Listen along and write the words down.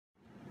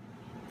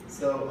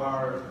So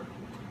our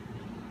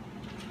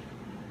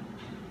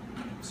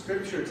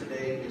scripture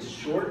today is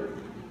short.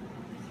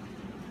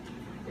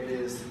 It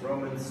is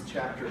Romans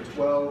chapter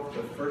 12,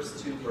 the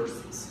first 2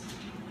 verses.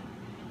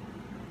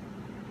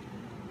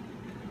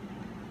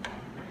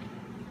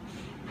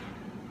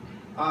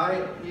 I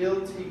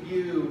appeal to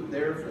you,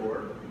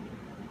 therefore,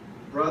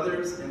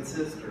 brothers and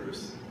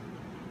sisters,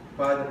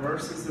 by the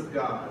mercies of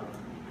God,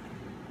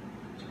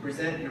 to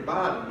present your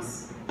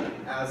bodies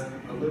as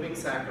a living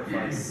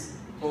sacrifice,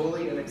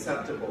 holy and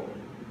acceptable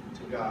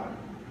to God,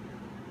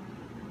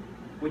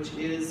 which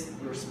is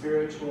your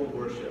spiritual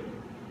worship.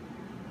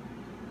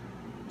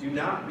 Do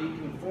not be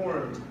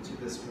conformed to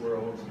this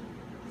world,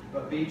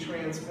 but be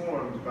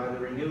transformed by the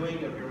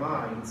renewing of your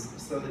minds,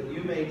 so that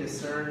you may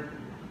discern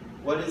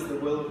what is the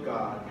will of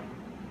God,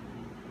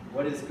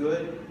 what is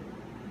good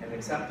and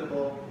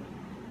acceptable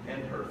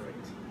and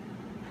perfect.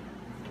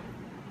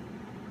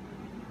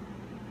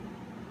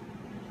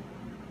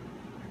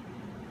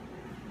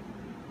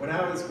 When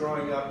I was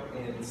growing up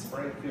in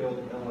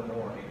Springfield,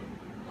 Illinois,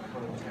 my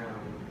hometown,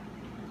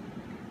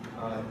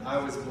 I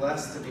was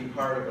blessed to be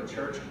part of a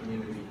church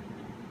community.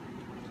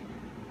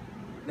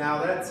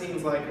 Now that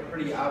seems like a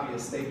pretty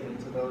obvious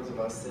statement to those of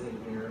us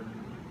sitting here.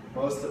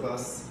 Most of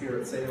us here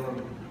at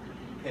Salem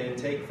can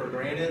take for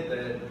granted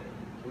that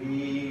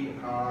we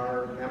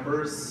are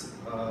members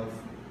of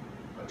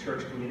a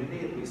church community,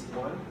 at least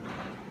one.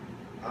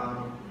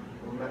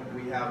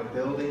 We have a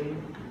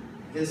building,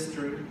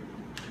 history,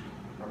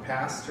 a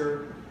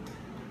pastor,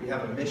 we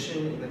have a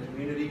mission in the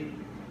community,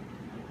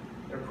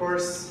 and of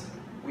course,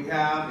 we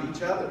have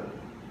each other.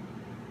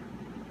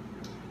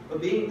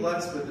 But being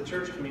blessed with the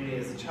church community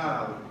as a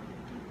child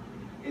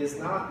is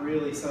not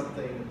really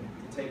something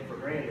to take for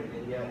granted,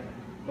 and yet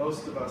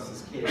most of us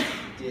as kids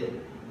did.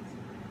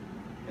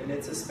 And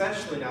it's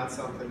especially not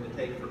something to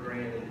take for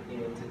granted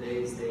in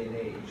today's day and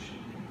age.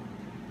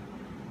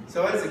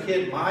 So as a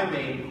kid, my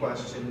main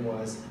question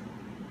was,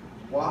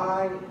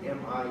 why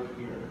am I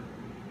here?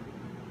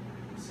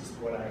 This is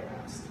what I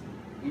asked.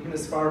 Even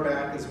as far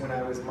back as when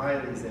I was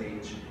Miley's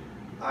age,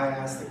 I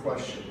asked the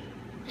question,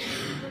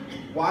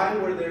 why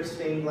were there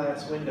stained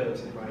glass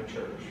windows in my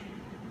church?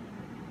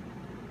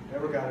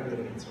 Never got a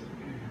good answer.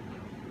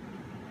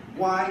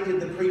 Why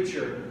did the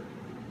preacher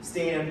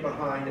stand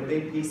behind a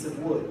big piece of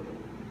wood?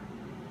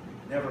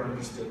 Never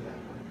understood that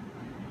one.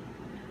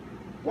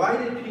 Why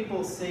did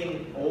people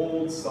sing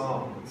old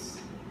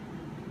songs?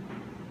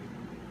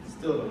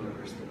 Still don't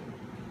understand.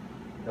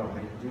 No,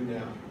 I do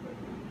now.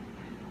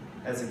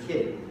 As a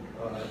kid,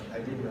 I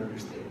didn't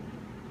understand.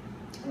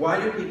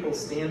 Why do people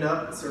stand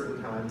up at certain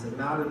times and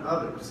not at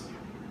others?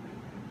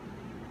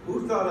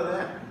 Who thought of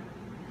that?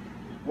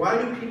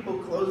 Why do people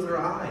close their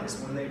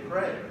eyes when they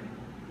pray?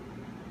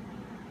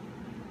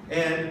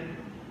 And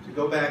to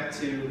go back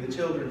to the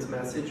children's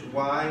message,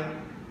 why?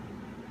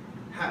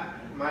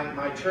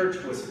 My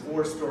church was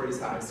 4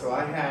 stories high, so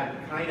I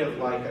had kind of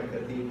like a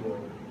cathedral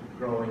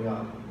growing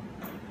up.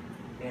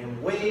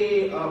 And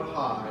way up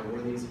high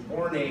were these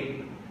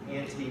ornate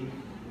antique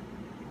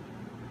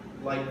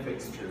light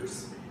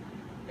fixtures.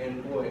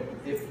 And boy,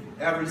 if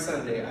every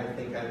Sunday I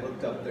think I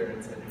looked up there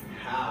and said,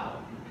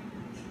 how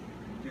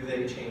do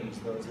they change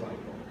those light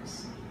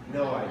bulbs?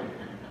 No idea.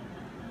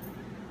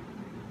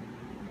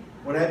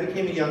 When I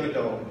became a young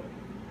adult,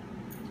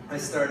 I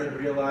started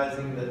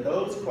realizing that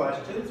those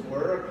questions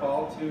were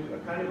a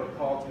kind of a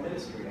call to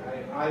ministry.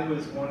 I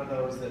was one of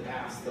those that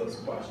asked those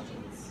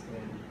questions.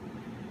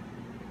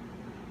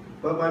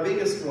 But my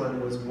biggest one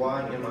was,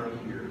 why am I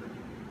here?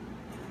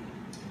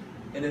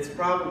 And it's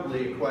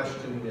probably a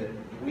question that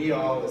we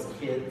all as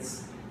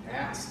kids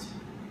asked.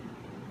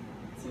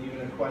 It's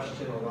even a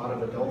question a lot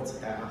of adults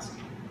ask.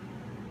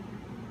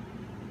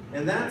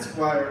 And that's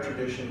why our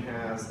tradition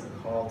has a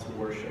call to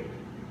worship.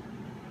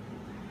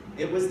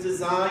 It was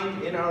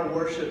designed in our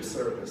worship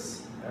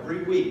service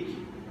every week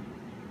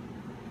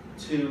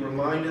to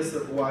remind us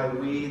of why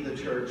we, the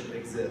church,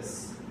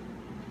 exists.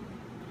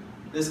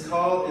 This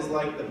call is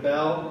like the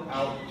bell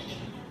out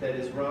that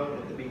is rung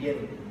at the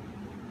beginning,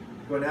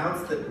 to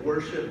announce that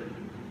worship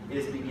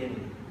is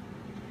beginning.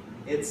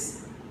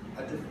 It's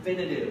a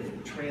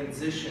definitive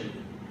transition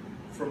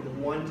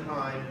from one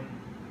time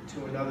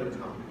to another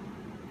time.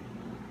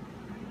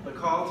 The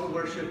call to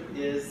worship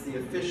is the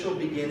official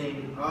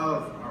beginning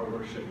of our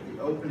worship,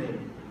 the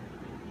opening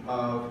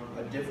of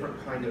a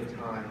different kind of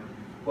time,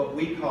 what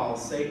we call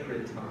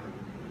sacred time.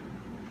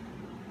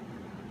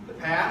 The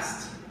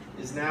past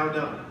is now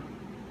done.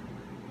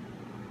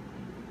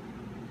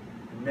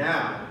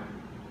 Now,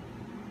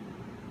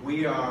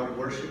 we are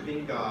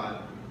worshiping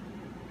God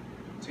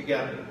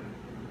together.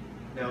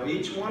 Now,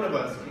 each one of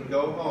us can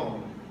go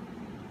home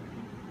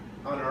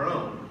on our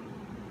own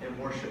and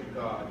worship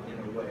God in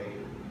a way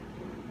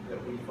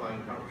that we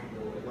find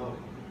comfortable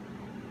alone.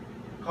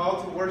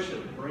 Call to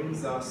worship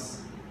brings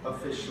us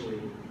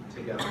officially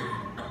together,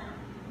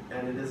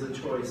 and it is a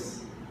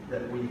choice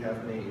that we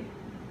have made.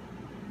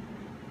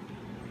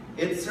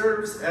 It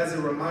serves as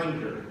a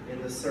reminder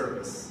in the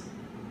service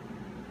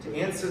to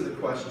answer the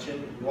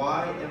question,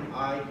 why am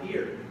I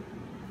here?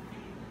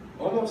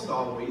 Almost almost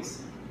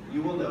always,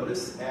 you will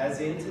notice,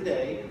 as in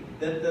today,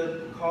 that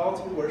the call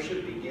to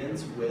worship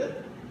begins with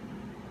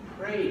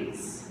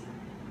praise.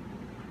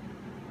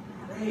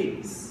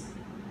 Praise.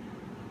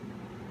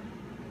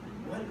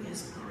 What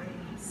is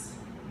praise?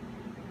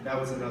 That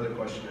was another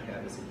question I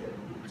had as a kid.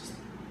 I just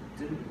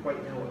didn't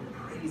quite know what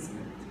praise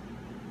meant.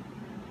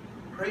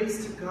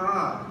 Praise to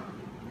God.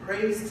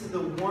 Praise to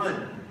the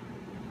one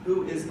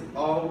who is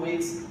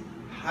always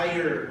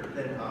higher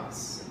than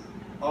us,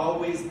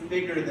 always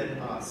bigger than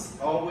us,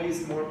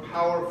 always more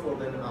powerful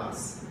than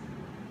us,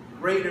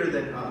 greater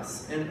than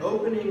us. And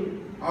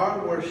opening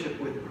our worship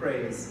with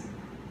praise,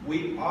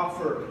 we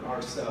offer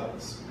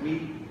ourselves.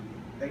 We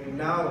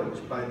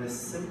acknowledge by this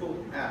simple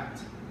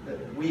act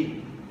that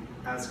we,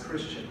 as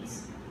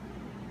Christians,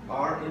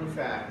 are in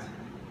fact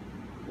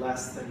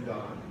less than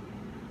God.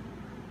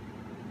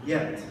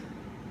 Yet,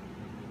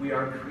 we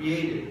are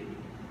created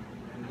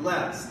and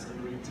blessed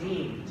and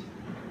redeemed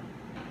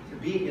to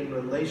be in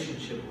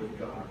relationship with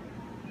God.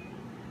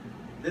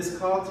 This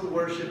call to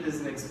worship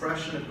is an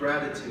expression of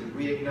gratitude.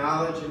 We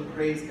acknowledge and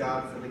praise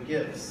God for the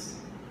gifts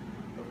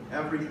of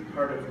every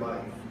part of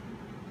life.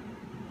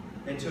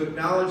 And to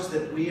acknowledge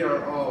that we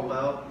are all,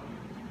 well,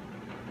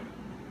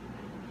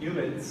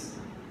 humans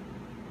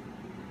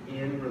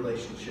in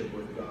relationship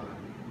with God.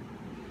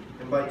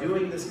 And by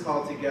doing this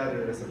call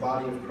together as a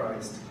body of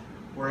Christ,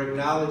 we're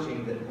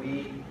acknowledging that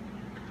we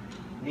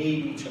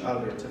need each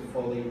other to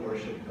fully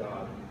worship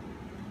God.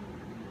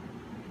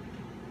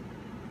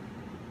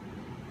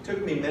 It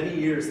took me many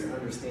years to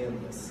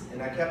understand this,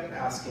 and I kept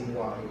asking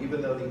why,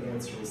 even though the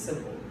answer was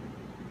simple.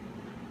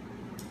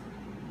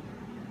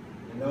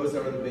 And those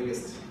are the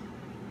biggest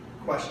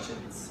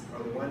questions,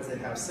 are the ones that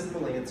have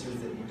simple answers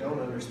that you don't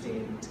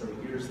understand until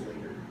years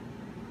later.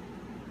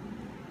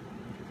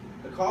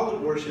 The call to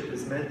worship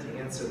is meant to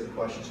answer the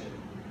question,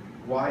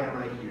 why am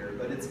I here?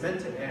 But it's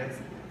meant to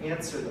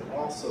answer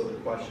also the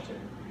question,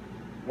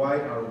 why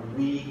are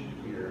we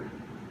here?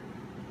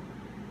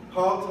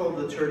 Paul told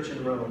the church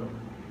in Rome,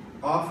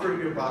 offer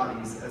your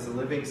bodies as a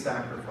living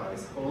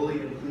sacrifice,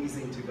 holy and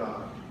pleasing to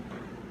God.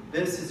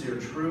 This is your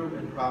true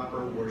and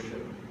proper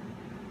worship.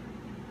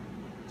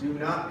 Do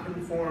not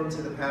conform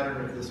to the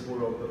pattern of this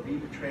world, but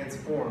be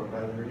transformed by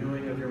the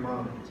renewing of your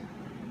mind.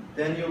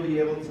 Then you'll be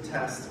able to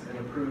test and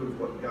approve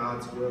what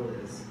God's will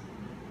is.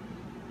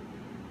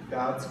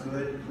 God's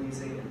good,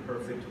 pleasing, and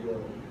perfect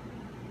will.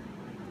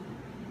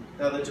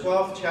 Now, the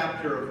 12th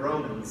chapter of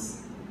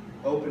Romans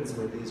opens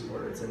with these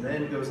words and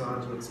then goes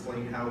on to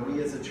explain how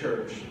we as a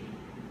church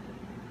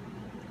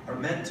are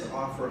meant to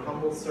offer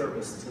humble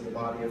service to the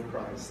body of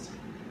Christ,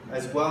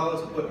 as well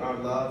as put our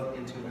love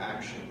into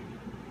action.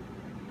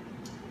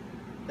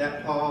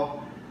 That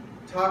Paul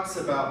talks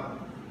about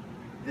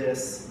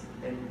this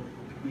and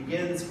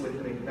begins with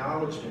an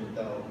acknowledgement,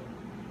 though,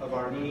 of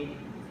our need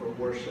for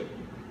worship.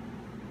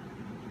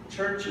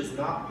 Church is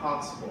not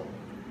possible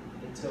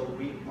until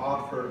we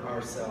offer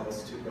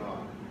ourselves to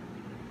God.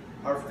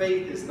 Our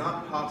faith is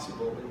not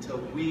possible until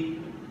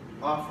we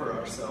offer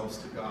ourselves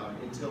to God,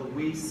 until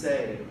we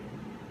say,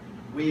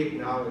 we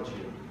acknowledge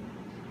you.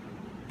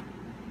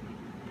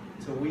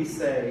 Till we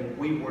say,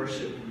 we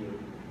worship you.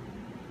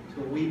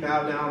 Till we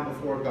bow down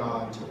before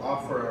God to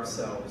offer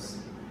ourselves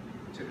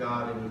to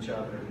God and each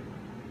other.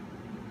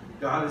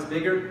 God is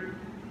bigger,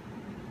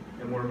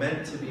 and we're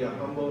meant to be a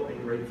humble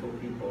and grateful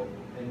people,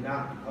 and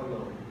not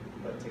alone,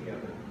 but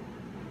together.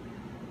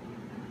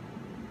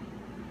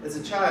 As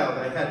a child,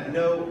 I had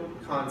no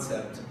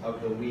concept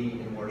of the we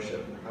in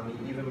worship. I mean,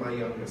 even my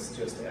youngest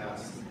just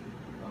asked,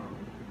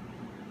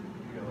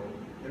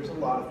 there's a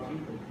lot of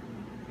people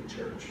in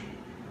church.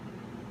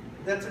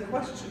 That's a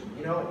question.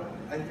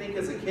 I think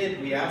as a kid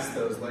we asked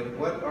those, like,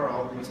 what are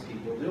all these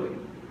people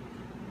doing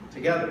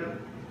together?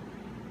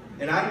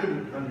 And I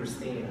didn't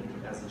understand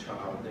as a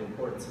child the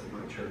importance of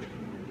my church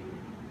community.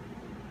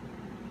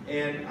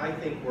 And I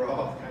think we're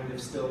all kind of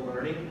still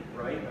learning,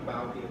 right,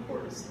 about the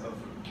importance of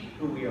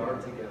who we are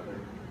together.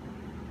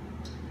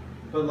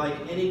 But like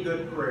any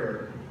good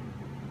prayer,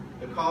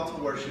 the call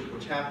to worship,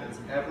 which happens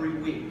every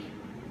week,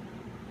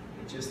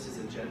 it just is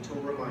a gentle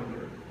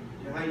reminder.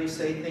 You know how you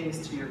say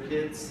things to your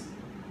kids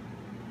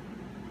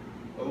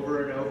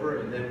over and over,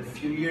 and then a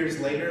few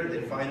years later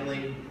they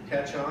finally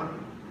catch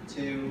on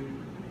to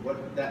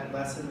what that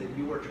lesson that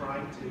you were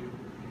trying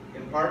to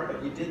impart,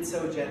 but you did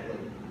so gently.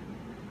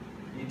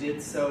 You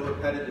did so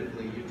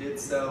repetitively. You did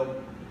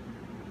so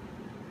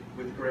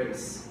with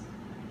grace.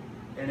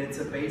 And it's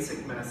a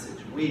basic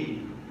message.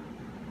 We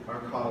are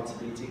called to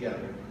be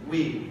together.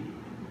 We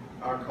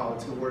are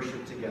called to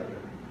worship together.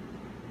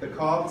 The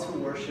call to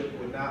worship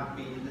would not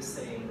be the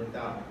same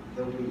without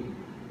the we.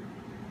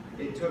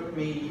 It took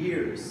me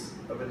years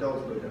of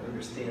adulthood to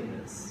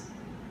understand this.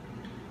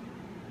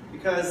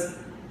 Because,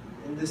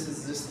 and this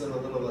is just a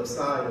little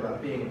aside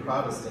about being a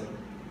Protestant,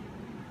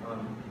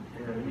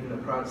 and even a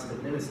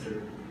Protestant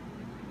minister,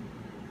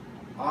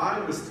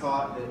 I was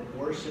taught that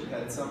worship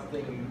had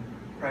something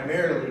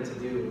primarily to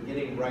do with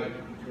getting right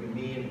between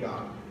me and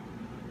God.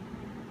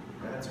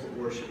 That's what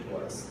worship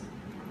was.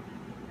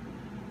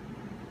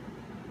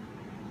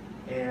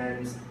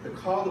 And the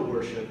call to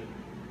worship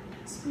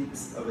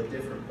speaks of a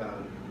different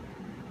value.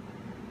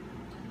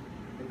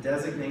 It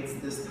designates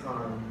this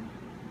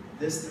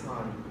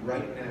time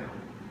right now,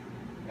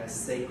 as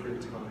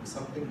sacred time,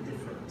 something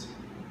different.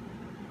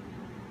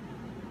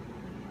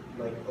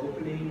 Like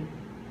opening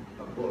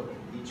a book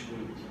each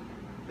week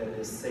that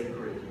is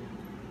sacred.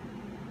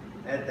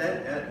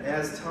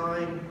 As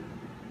time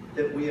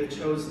that we have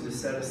chosen to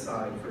set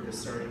aside for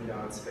discerning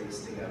God's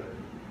face together.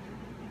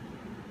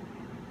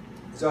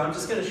 So I'm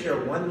just going to share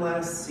one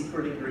last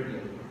secret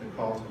ingredient of the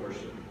call to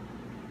worship.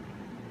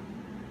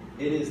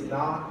 It is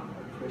not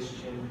a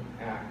Christian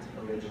act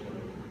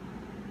originally.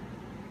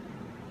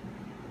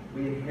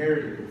 We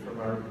inherited it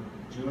from our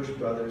Jewish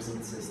brothers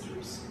and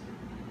sisters.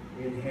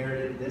 We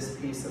inherited this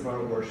piece of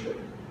our worship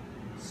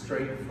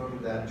straight from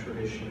that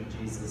tradition of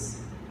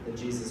Jesus, that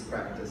Jesus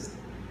practiced.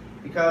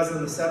 Because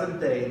on the seventh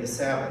day, the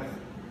Sabbath,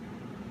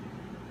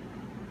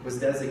 was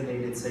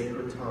designated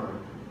sacred time.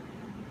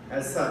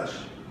 As such,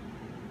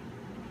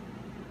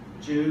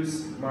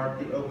 Jews marked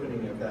the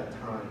opening of that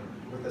time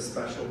with a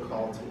special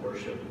call to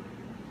worship.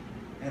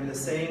 And the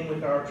same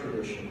with our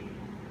tradition.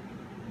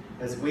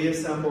 As we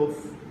assemble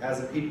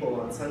as a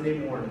people on Sunday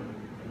morning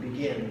and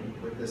begin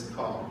with this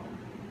call.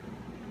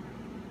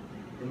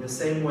 In the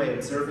same way,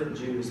 observant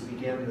Jews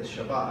begin the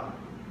Shabbat.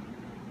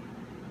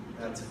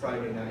 That's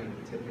Friday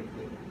night,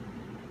 typically,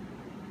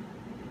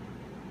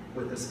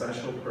 with a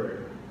special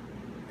prayer.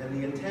 And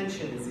the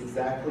intention is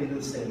exactly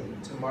the same,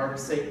 to mark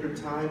sacred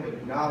time,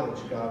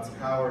 acknowledge God's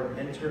power, and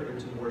enter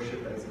into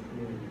worship as a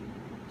community.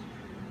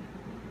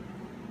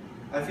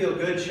 I feel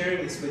good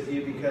sharing this with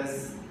you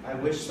because I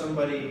wish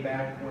somebody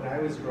back when I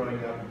was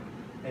growing up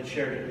had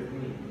shared it with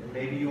me. And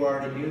maybe you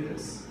already knew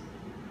this.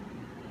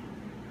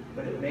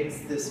 But it makes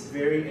this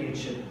very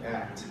ancient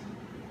act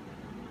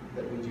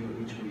that we do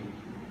each week.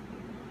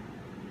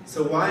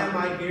 So why am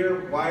I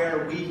here? Why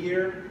are we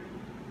here?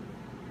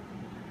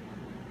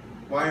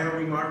 Why are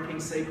we marking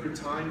sacred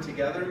time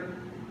together?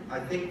 I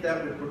think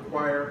that would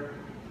require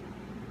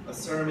a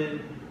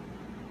sermon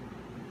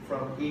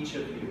from each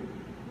of you.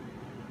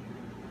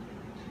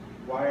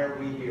 Why are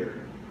we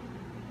here?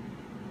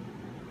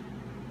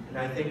 And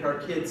I think our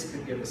kids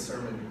could give a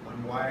sermon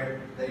on why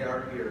they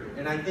are here.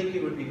 And I think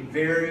it would be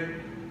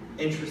very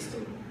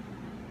interesting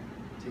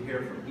to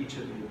hear from each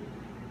of you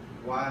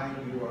why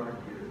you are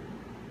here.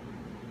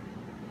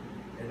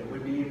 And it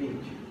would be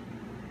unique.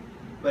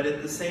 But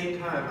at the same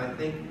time, I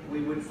think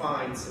we would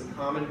find some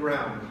common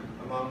ground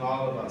among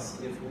all of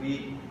us if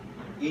we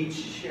each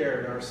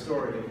shared our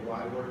story of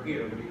why we're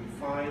here. We would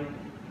find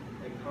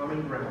a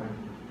common ground,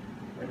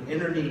 an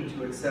inner need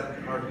to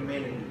accept our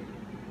humanity,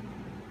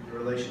 the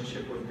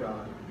relationship with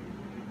God,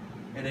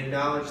 and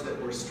acknowledge that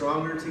we're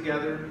stronger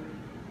together,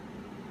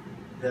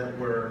 that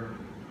we're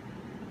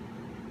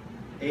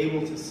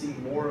able to see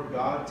more of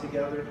God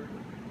together,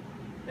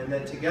 and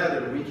that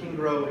together we can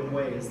grow in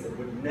ways that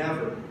would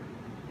never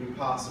be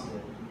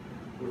possible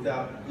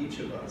without each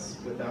of us,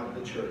 without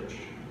the church.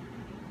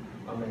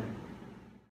 Amen.